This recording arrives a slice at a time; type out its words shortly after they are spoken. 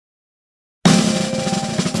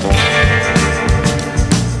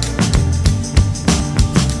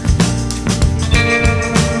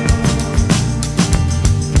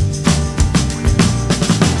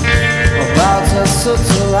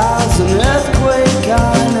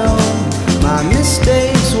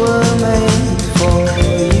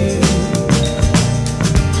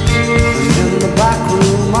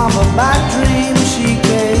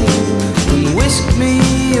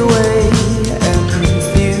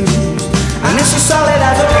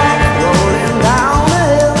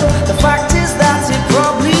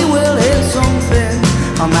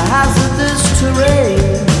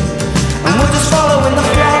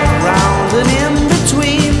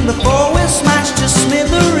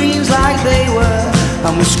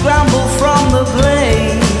scramble from the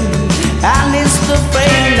blame. And it's the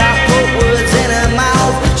fame that put words in her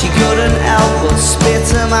mouth. She couldn't help but spit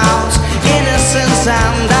them out. Innocence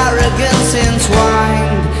and arrogance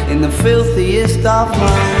entwined in the filthiest of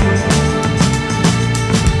minds.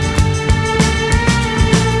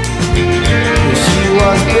 She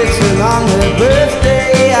was bitten on her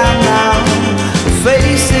birthday, and now the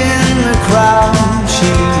face in the crowd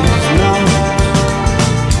she's not.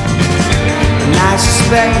 And I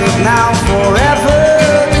suspect that now